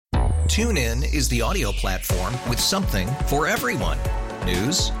TuneIn is the audio platform with something for everyone.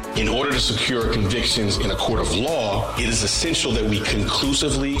 News. In order to secure convictions in a court of law, it is essential that we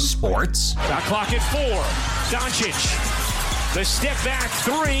conclusively. Sports. Shot clock at 4. Doncic. The step back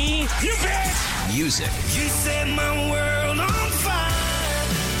 3. You bet. Music. You set my world on fire.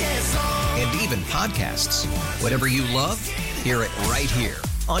 Yes, and even podcasts. Whatever you love, hear it right here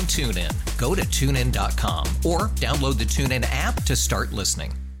on TuneIn. Go to TuneIn.com or download the TuneIn app to start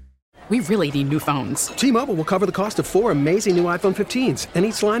listening. We really need new phones. T-Mobile will cover the cost of 4 amazing new iPhone 15s, and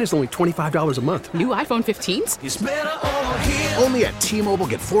each line is only $25 a month. New iPhone 15s? it's better over here. Only at T-Mobile,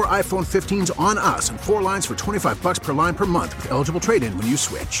 get 4 iPhone 15s on us and 4 lines for $25 per line per month with eligible trade-in when you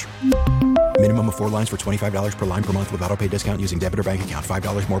switch. Minimum of 4 lines for $25 per line per month with autopay discount using debit or bank account.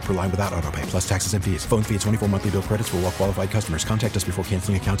 $5 more per line without autopay, plus taxes and fees. Phone fee at 24 monthly bill credits for well-qualified customers. Contact us before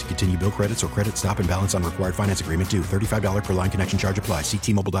canceling account to continue bill credits or credit stop and balance on required finance agreement due. $35 per line connection charge applies. See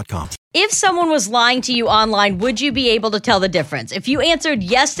T-Mobile.com. If someone was lying to you online, would you be able to tell the difference? If you answered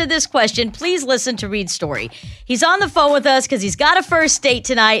yes to this question, please listen to Reed's story. He's on the phone with us because he's got a first date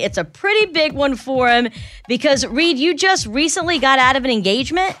tonight. It's a pretty big one for him because, Reed, you just recently got out of an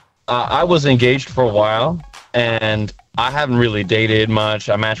engagement? I was engaged for a while, and I haven't really dated much.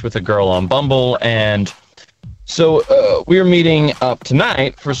 I matched with a girl on Bumble, and so we were meeting up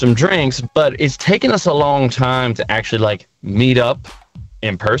tonight for some drinks, but it's taken us a long time to actually, meet up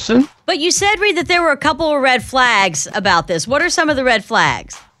in person. But you said, Reed, that there were a couple of red flags about this. What are some of the red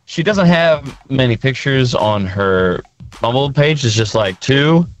flags? She doesn't have many pictures on her Bumble page. It's just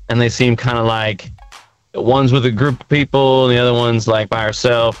 2, and they seem kind of like one's with a group of people and the other one's by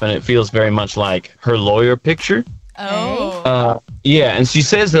herself, and it feels very much like her lawyer picture. Oh. Yeah, and she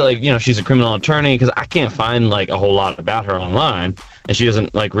says that she's a criminal attorney because I can't find a whole lot about her online, and she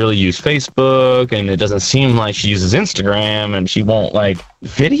doesn't really use Facebook, and it doesn't seem like she uses Instagram, and she won't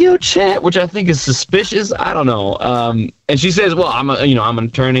video chat, which I think is suspicious. I don't know. And she says, well, I'm an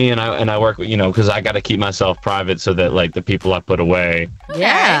attorney, and I work because I got to keep myself private so that the people I put away.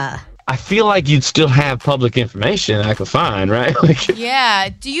 Yeah. I feel like you'd still have public information I could find, right? Yeah.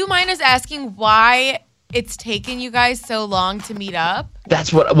 Do you mind us asking why it's taken you guys so long to meet up? That's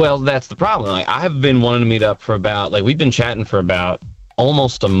the problem. I have been wanting to meet up for about, we've been chatting for about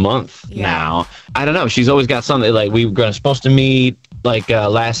almost a month now. I don't know. She's always got something. We were supposed to meet,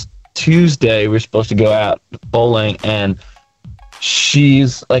 last Tuesday, we were supposed to go out bowling, and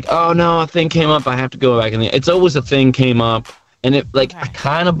she's like, oh, no, a thing came up. I have to go back. It's always a thing came up. And it, I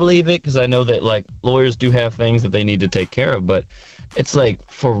kind of believe it because I know that, lawyers do have things that they need to take care of. But it's,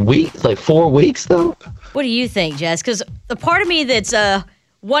 for weeks, 4 weeks, though. What do you think, Jess? Because the part of me that's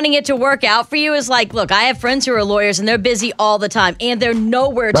wanting it to work out for you is look, I have friends who are lawyers, and they're busy all the time. And they're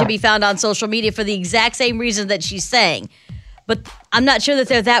nowhere to be found on social media for the exact same reason that she's saying. But I'm not sure that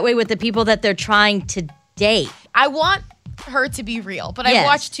they're that way with the people that they're trying to date. I want her to be real, but Yes. I've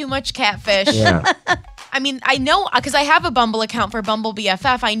watched too much Catfish. Yeah. I mean, I know, because I have a Bumble account for Bumble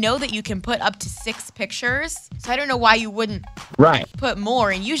BFF. I know that you can put up to 6 pictures. So I don't know why you wouldn't put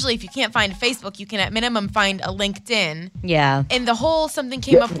more. And usually if you can't find Facebook, you can at minimum find a LinkedIn. Yeah. And the whole something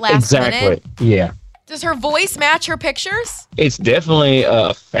came up last minute. Yeah. Does her voice match her pictures? It's definitely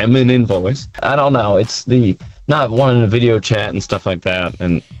a feminine voice. I don't know. It's the not wanting to video chat and stuff like that.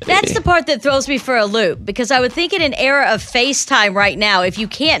 And that's the part that throws me for a loop, because I would think in an era of FaceTime right now, if you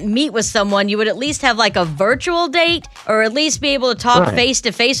can't meet with someone, you would at least have a virtual date, or at least be able to talk face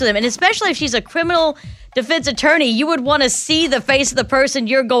to face with them. And especially if she's a criminal defense attorney, you would want to see the face of the person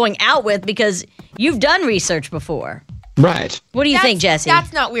you're going out with because you've done research before. Right. What do you think, Jesse?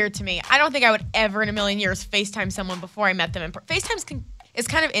 That's not weird to me. I don't think I would ever in a million years FaceTime someone before I met them. FaceTime is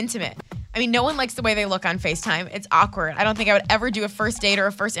kind of intimate. I mean, no one likes the way they look on FaceTime. It's awkward. I don't think I would ever do a first date or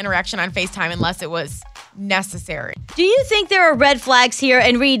a first interaction on FaceTime unless it was necessary. Do you think there are red flags here?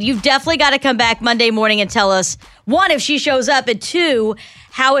 And Reed, you've definitely got to come back Monday morning and tell us, 1, if she shows up, and 2,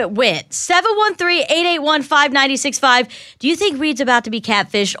 how it went. 713-881-5965. Do you think Reed's about to be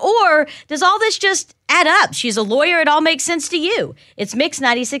catfished, or does all this just add up? She's a lawyer. It all makes sense to you. It's Mix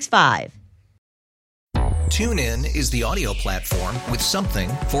 96.5. TuneIn is the audio platform with something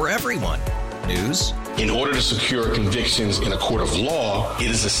for everyone. News. In order to secure convictions in a court of law,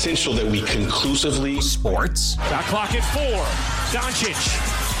 it is essential that we conclusively. Sports. Shot clock at 4. Doncic.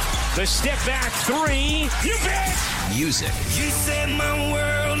 The step back 3. You bet. Music. You set my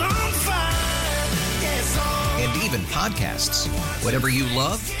world on fire. Yes, and even podcasts. Whatever you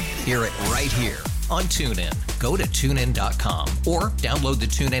love, hear it right here on TuneIn. Go to TuneIn.com or download the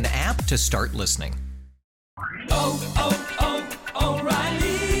TuneIn app to start listening.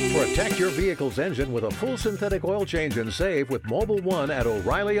 O'Reilly. For a Protect your vehicle's engine with a full synthetic oil change and save with Mobile One at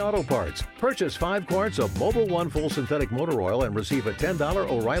O'Reilly Auto Parts. Purchase 5 quarts of Mobile One full synthetic motor oil and receive a $10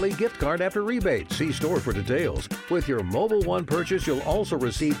 O'Reilly gift card after rebate. See store for details. With your Mobile One purchase, you'll also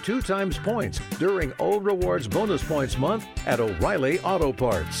receive 2 times points during O Rewards Bonus Points Month at O'Reilly Auto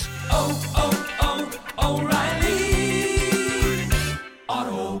Parts. O'Reilly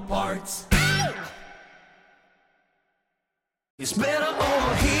Auto Parts. It's better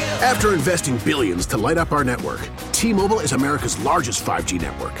over here. After investing billions to light up our network, T-Mobile is America's largest 5G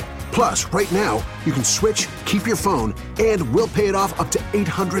network. Plus, right now, you can switch, keep your phone, and we'll pay it off up to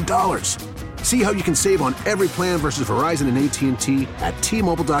 $800. See how you can save on every plan versus Verizon and AT&T at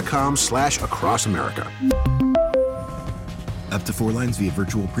T-Mobile.com/across America. Up to 4 lines via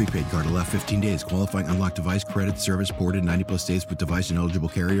virtual prepaid card. Allow 15 days. Qualifying unlocked device credit service ported 90+ days with device and eligible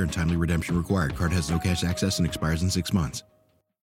carrier and timely redemption required. Card has no cash access and expires in 6 months.